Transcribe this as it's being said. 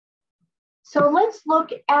So let's look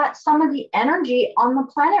at some of the energy on the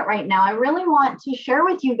planet right now. I really want to share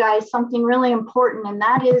with you guys something really important, and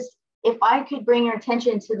that is if I could bring your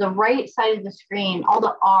attention to the right side of the screen, all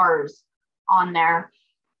the R's on there,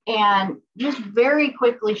 and just very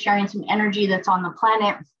quickly sharing some energy that's on the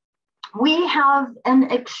planet. We have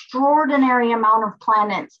an extraordinary amount of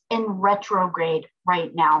planets in retrograde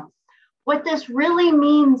right now. What this really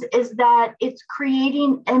means is that it's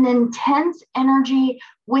creating an intense energy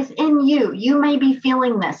within you. You may be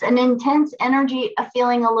feeling this, an intense energy of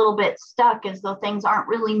feeling a little bit stuck, as though things aren't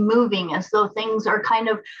really moving, as though things are kind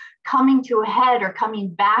of coming to a head or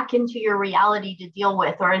coming back into your reality to deal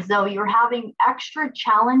with, or as though you're having extra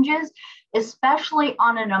challenges, especially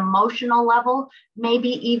on an emotional level, maybe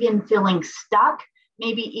even feeling stuck,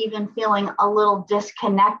 maybe even feeling a little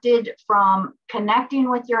disconnected from connecting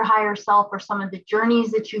with your higher self or some of the journeys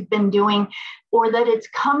that you've been doing, or that it's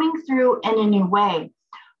coming through in a new way.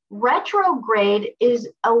 Retrograde is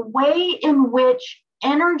a way in which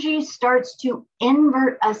energy starts to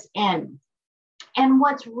invert us in. And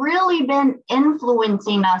what's really been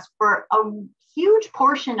influencing us for a huge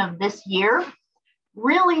portion of this year,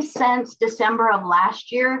 really since December of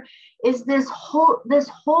last year, is this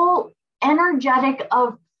whole energetic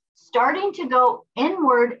of starting to go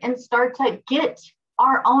inward and start to get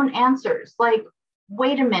our own answers. Like,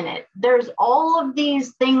 wait a minute, there's all of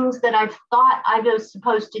these things that I've thought I was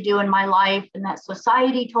supposed to do in my life, and that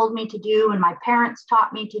society told me to do, and my parents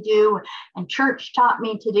taught me to do, and church taught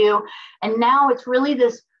me to do. And now it's really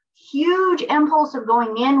this huge impulse of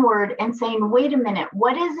going inward and saying, wait a minute,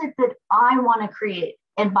 what is it that I want to create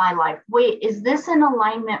in my life? Wait, is this in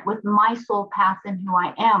alignment with my soul path and who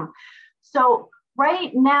I am? So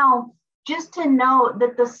right now, just to know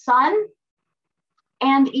that the sun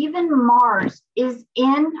and even Mars is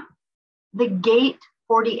in the gate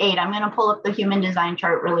 48. I'm going to pull up the human design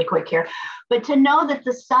chart really quick here. But to know that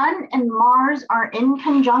the sun and Mars are in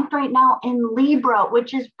conjunct right now in Libra,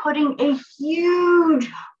 which is putting a huge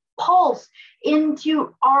pulse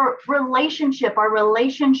into our relationship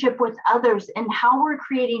with others, and how we're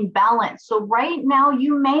creating balance. So right now,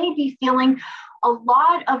 you may be feeling a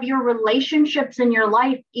lot of your relationships in your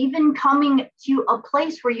life even coming to a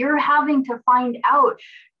place where you're having to find out,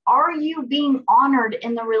 are you being honored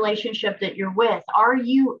in the relationship that you're with? Are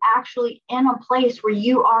you actually in a place where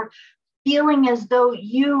you are feeling as though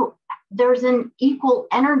there's an equal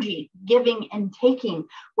energy giving and taking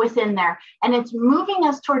within there? And it's moving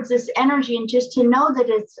us towards this energy. And just to know that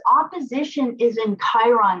its opposition is in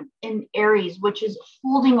Chiron in Aries, which is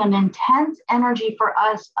holding an intense energy for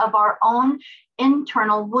us of our own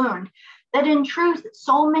internal wound. That in truth,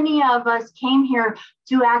 so many of us came here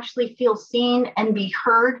to actually feel seen and be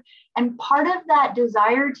heard. And part of that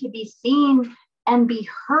desire to be seen and be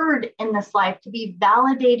heard in this life, to be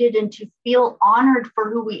validated and to feel honored for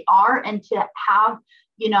who we are, and to have,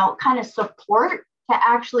 kind of support to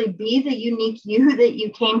actually be the unique you that you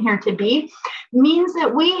came here to be, means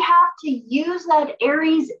that we have to use that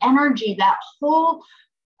Aries energy, that whole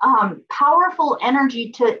powerful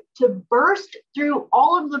energy to burst through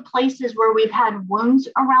all of the places where we've had wounds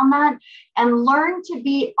around that, and learn to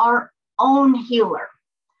be our own healer,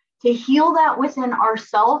 to heal that within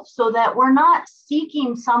ourselves, so that we're not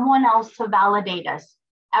seeking someone else to validate us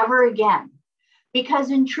ever again. Because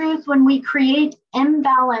in truth, when we create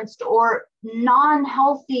imbalanced or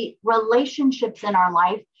non-healthy relationships in our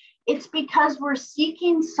life, it's because we're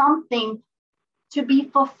seeking something to be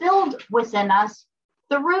fulfilled within us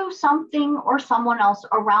through something or someone else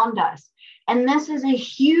around us. And this is a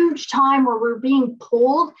huge time where we're being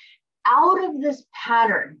pulled out of this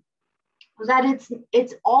pattern, that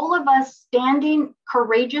it's all of us standing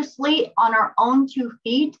courageously on our own 2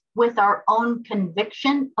 feet with our own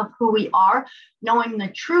conviction of who we are, knowing the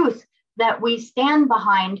truth that we stand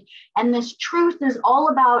behind. And this truth is all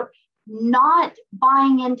about not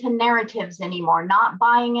buying into narratives anymore, not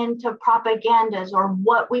buying into propagandas or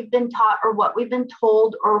what we've been taught or what we've been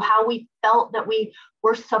told or how we felt that we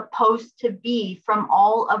were supposed to be from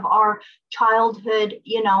all of our childhood,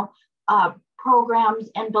 programs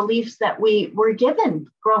and beliefs that we were given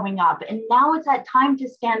growing up. And now it's that time to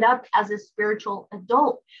stand up as a spiritual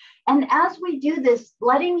adult. And as we do this,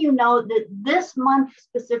 letting you know that this month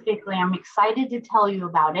specifically, I'm excited to tell you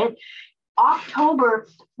about it. October,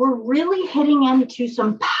 we're really hitting into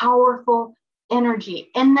some powerful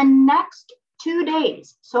energy in the next 2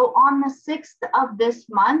 days. So on the 6th of this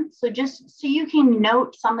month, so just so you can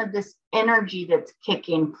note some of this energy that's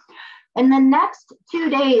kicking. In the next 2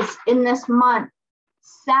 days in this month,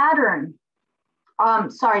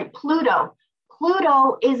 Pluto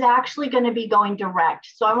Pluto is actually going to be going direct.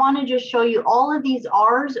 So I want to just show you all of these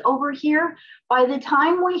R's over here. By the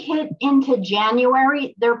time we hit into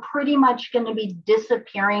January, they're pretty much going to be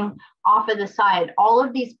disappearing off of the side. All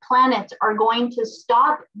of these planets are going to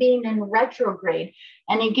stop being in retrograde.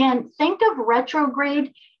 And again, think of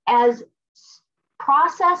retrograde as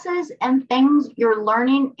processes and things you're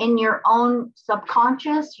learning in your own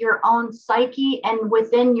subconscious, your own psyche, and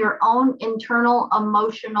within your own internal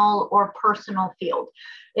emotional or personal field.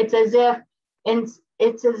 It's as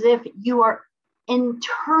if you are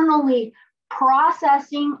internally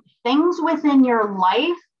processing things within your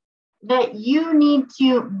life that you need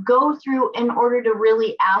to go through in order to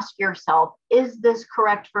really ask yourself, is this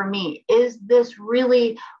correct for me? Is this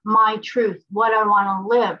really my truth, what I want to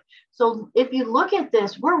live? So if you look at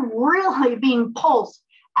this, we're really being pulsed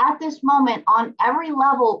at this moment on every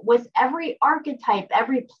level with every archetype,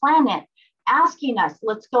 every planet asking us,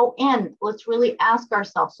 let's go in, let's really ask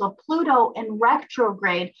ourselves. So Pluto in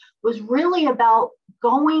retrograde was really about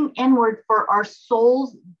going inward for our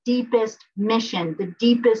soul's deepest mission, the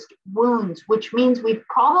deepest wounds, which means we've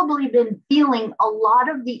probably been feeling a lot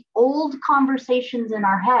of the old conversations in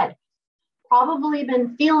our head, probably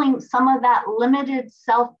been feeling some of that limited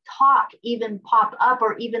self-talk even pop up,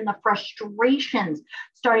 or even the frustrations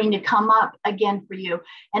starting to come up again for you.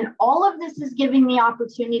 And all of this is giving the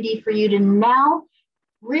opportunity for you to now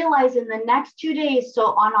realize in the next 2 days, so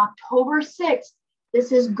on October 6th,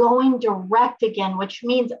 this is going direct again, which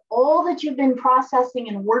means all that you've been processing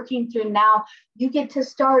and working through now, you get to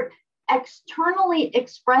start externally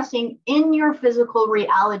expressing in your physical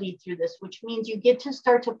reality through this, which means you get to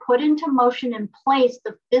start to put into motion and place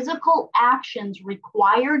the physical actions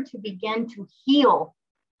required to begin to heal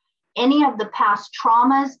any of the past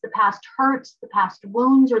traumas, the past hurts, the past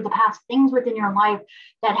wounds, or the past things within your life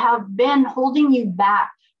that have been holding you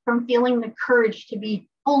back from feeling the courage to be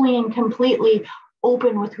fully and completely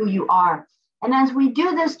open with who you are. And as we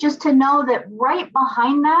do this, just to know that right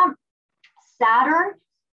behind that, Saturn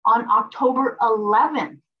on October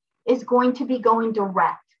 11th is going to be going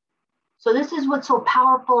direct. So this is what's so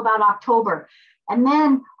powerful about October. And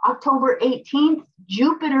then October 18th,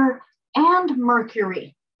 Jupiter and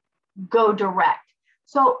Mercury go direct.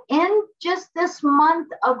 So in just this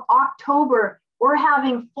month of October, we're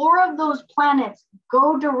having 4 of those planets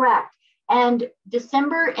go direct. And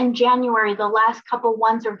December and January, the last couple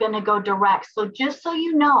ones are going to go direct. So just so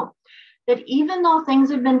you know, that even though things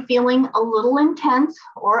have been feeling a little intense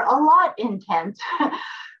or a lot intense,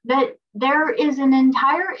 that there is an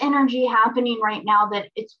entire energy happening right now that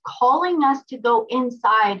it's calling us to go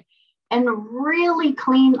inside and really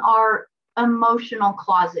clean our emotional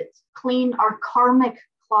closets, clean our karmic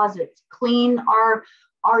closets, clean our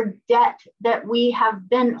debt that we have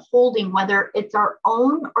been holding, whether it's our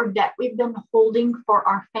own or debt we've been holding for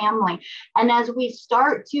our family. And as we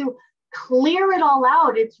start to clear it all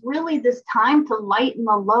out, it's really this time to lighten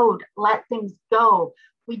the load, let things go.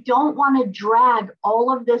 We don't want to drag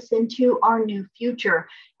all of this into our new future.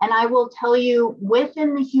 And I will tell you,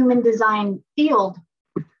 within the human design field,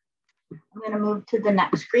 I'm going to move to the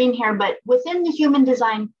next screen here, but within the human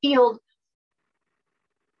design field,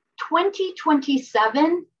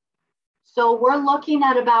 2027, so we're looking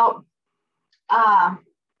at about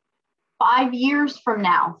 5 years from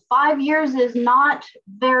now. 5 years is not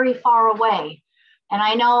very far away. And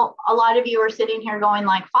I know a lot of you are sitting here going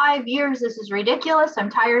like, 5 years, this is ridiculous.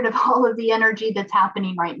 I'm tired of all of the energy that's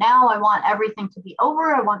happening right now. I want everything to be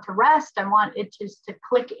over. I want to rest. I want it just to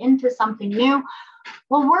click into something new.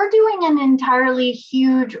 Well, we're doing an entirely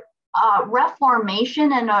huge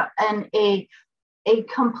reformation and a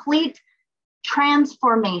complete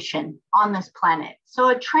transformation on this planet. So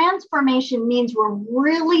a transformation means we're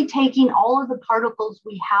really taking all of the particles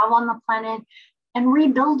we have on the planet and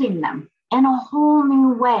rebuilding them in a whole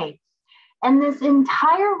new way. And this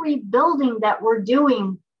entire rebuilding that we're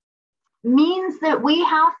doing means that we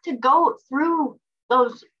have to go through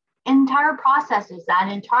those entire processes, that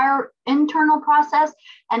entire internal process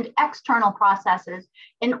and external processes,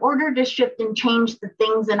 in order to shift and change the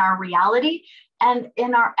things in our reality and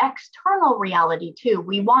in our external reality too.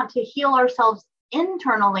 We want to heal ourselves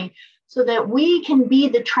internally so that we can be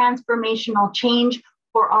the transformational change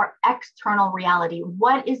for our external reality.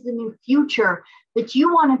 What is the new future that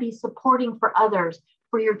you want to be supporting for others,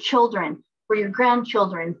 for your children, for your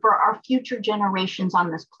grandchildren, for our future generations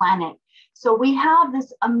on this planet? So we have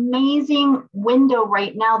this amazing window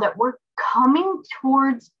right now that we're coming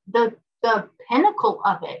towards the pinnacle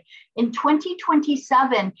of it. In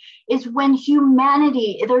 2027 is when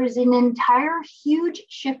humanity, there's an entire huge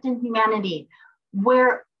shift in humanity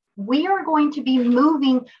where we are going to be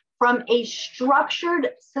moving from a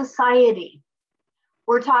structured society.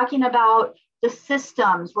 We're talking about the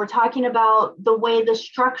systems. We're talking about the way the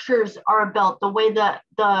structures are built, the way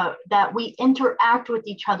that we interact with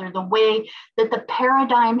each other, the way that the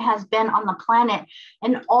paradigm has been on the planet.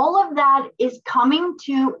 And all of that is coming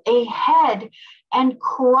to a head and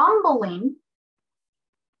crumbling,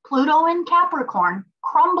 Pluto in Capricorn,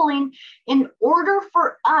 crumbling in order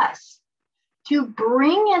for us to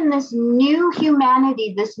bring in this new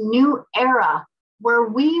humanity, this new era where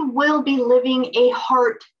we will be living a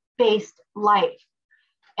heart-based life.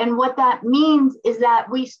 And what that means is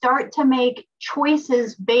that we start to make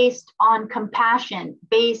choices based on compassion,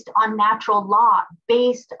 based on natural law,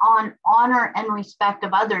 based on honor and respect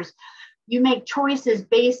of others. You make choices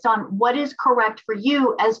based on what is correct for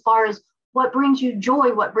you as far as what brings you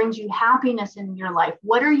joy, what brings you happiness in your life.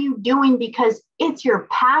 What are you doing because it's your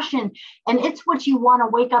passion and it's what you want to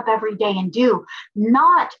wake up every day and do,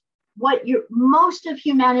 not what most of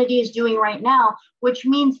humanity is doing right now, which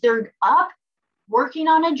means they're up working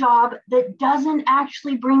on a job that doesn't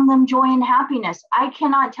actually bring them joy and happiness. I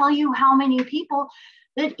cannot tell you how many people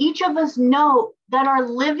that each of us know that are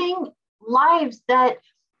living lives that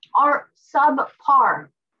are subpar,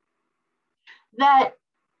 that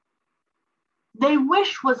they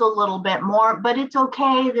wish was a little bit more, but it's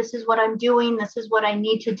okay. This is what I'm doing. This is what I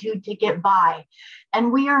need to do to get by.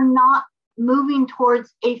 And we are not moving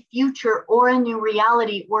towards a future or a new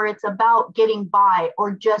reality where it's about getting by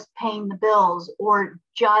or just paying the bills or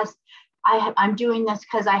just, I'm doing this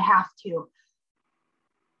because I have to.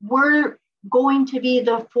 We're going to be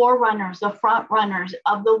the forerunners, the front runners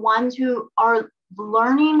of the ones who are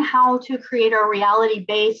learning how to create our reality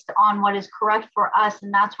based on what is correct for us.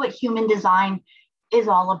 And that's what human design is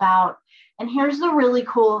all about. And here's the really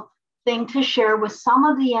cool thing to share with some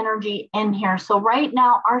of the energy in here. So right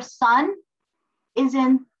now, our sun is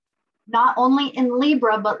in not only in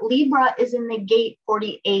Libra, but Libra is in the gate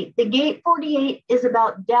 48. The gate 48 is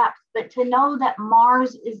about depth, but to know that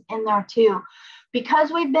Mars is in there too.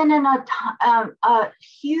 Because we've been in a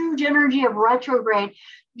huge energy of retrograde,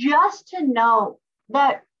 just to know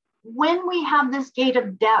that when we have this gate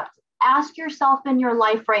of depth, ask yourself in your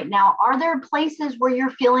life right now, are there places where you're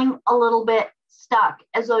feeling a little bit stuck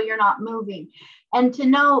as though you're not moving? And to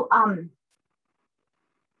know, I'm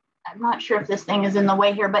not sure if this thing is in the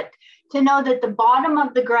way here, but to know that the bottom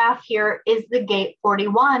of the graph here is the gate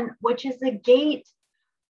 41, which is the gate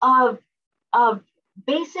of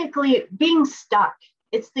basically being stuck.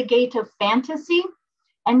 It's the gate of fantasy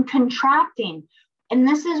and contracting. And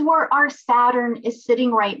this is where our Saturn is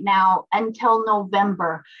sitting right now until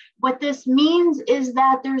November. What this means is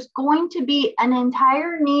that there's going to be an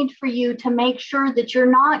entire need for you to make sure that you're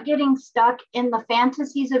not getting stuck in the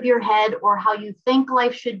fantasies of your head or how you think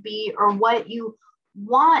life should be or what you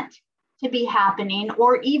want to be happening,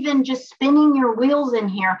 or even just spinning your wheels in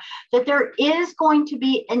here, that there is going to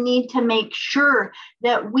be a need to make sure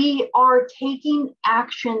that we are taking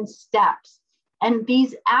action steps. And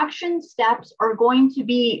these action steps are going to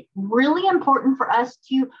be really important for us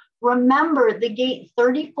to remember the gate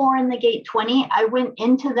 34 and the gate 20. I went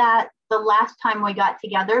into that the last time we got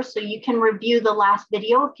together, so you can review the last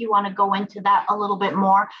video if you want to go into that a little bit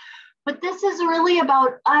more. But this is really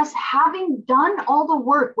about us having done all the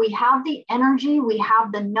work. We have the energy, we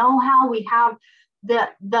have the know-how, we have the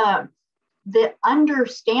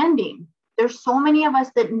understanding. There's so many of us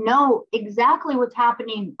that know exactly what's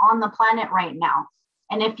happening on the planet right now.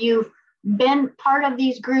 And if you've been part of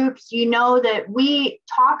these groups, you know that we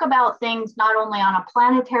talk about things not only on a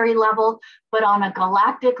planetary level, but on a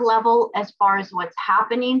galactic level as far as what's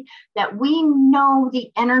happening, that we know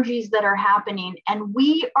the energies that are happening. And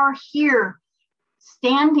we are here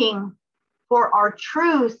standing for our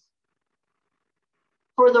truth,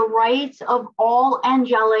 for the rights of all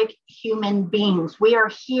angelic human beings. We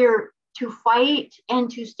are here to fight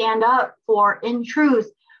and to stand up for, in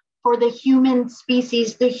truth, for the human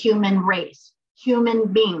species, the human race,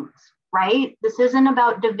 human beings, right? This isn't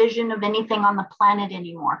about division of anything on the planet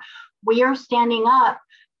anymore. We are standing up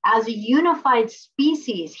as a unified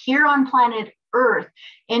species here on planet Earth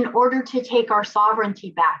in order to take our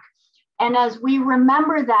sovereignty back. And as we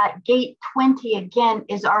remember that, gate 20 again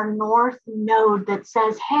is our north node that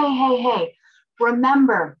says, hey,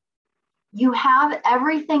 remember, you have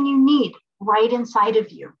everything you need right inside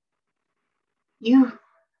of you.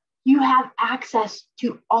 You have access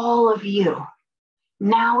to all of you.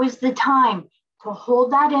 Now is the time to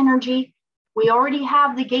hold that energy. We already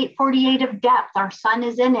have the gate 48 of depth. Our sun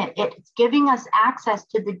is in it. It's giving us access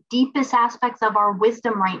to the deepest aspects of our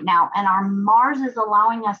wisdom right now. And our Mars is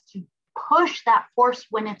allowing us to push that force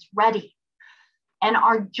when it's ready. And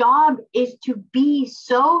our job is to be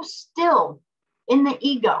so still in the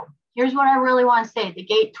ego. Here's what I really want to say. The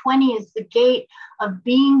gate 20 is the gate of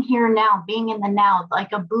being here now, being in the now,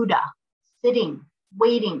 like a Buddha, sitting,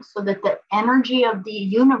 waiting, so that the energy of the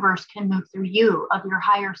universe can move through you, of your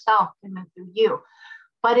higher self can move through you.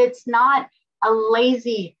 But it's not a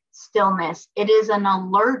lazy stillness. It is an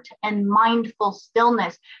alert and mindful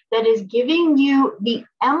stillness that is giving you the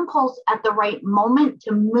impulse at the right moment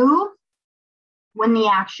to move when the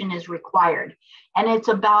action is required. And it's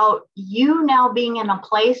about you now being in a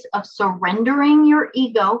place of surrendering your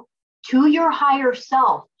ego to your higher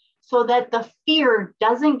self so that the fear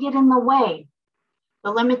doesn't get in the way.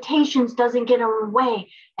 The limitations doesn't get in the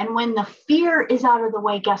way. And when the fear is out of the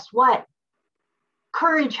way, guess what?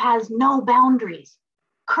 Courage has no boundaries.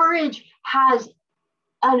 Courage has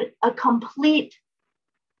a complete,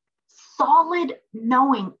 solid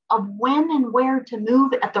knowing of when and where to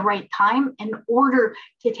move at the right time in order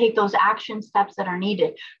to take those action steps that are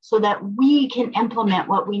needed so that we can implement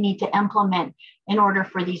what we need to implement in order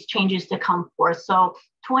for these changes to come forth. So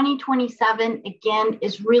 2027, again,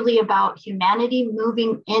 is really about humanity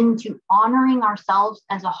moving into honoring ourselves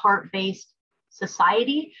as a heart-based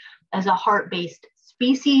society, as a heart-based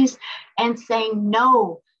species, and saying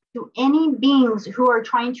no to any beings who are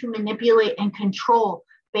trying to manipulate and control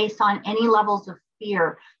based on any levels of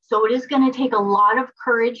fear. So it is going to take a lot of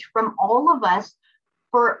courage from all of us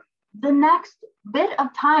for the next bit of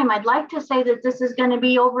time. I'd like to say that this is going to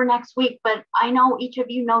be over next week, but I know each of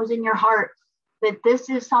you knows in your heart that this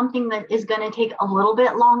is something that is going to take a little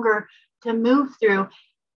bit longer to move through,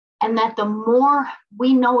 and that the more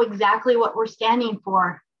we know exactly what we're standing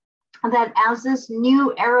for, that as this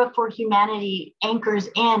new era for humanity anchors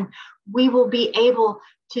in, we will be able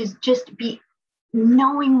to just be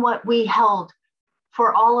knowing what we held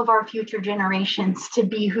for all of our future generations to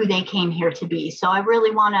be who they came here to be. So I really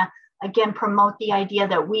want to, again, promote the idea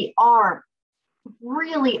that we are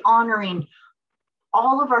really honoring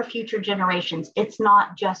all of our future generations. It's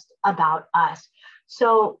not just about us.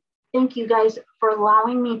 So thank you guys for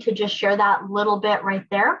allowing me to just share that little bit right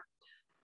there.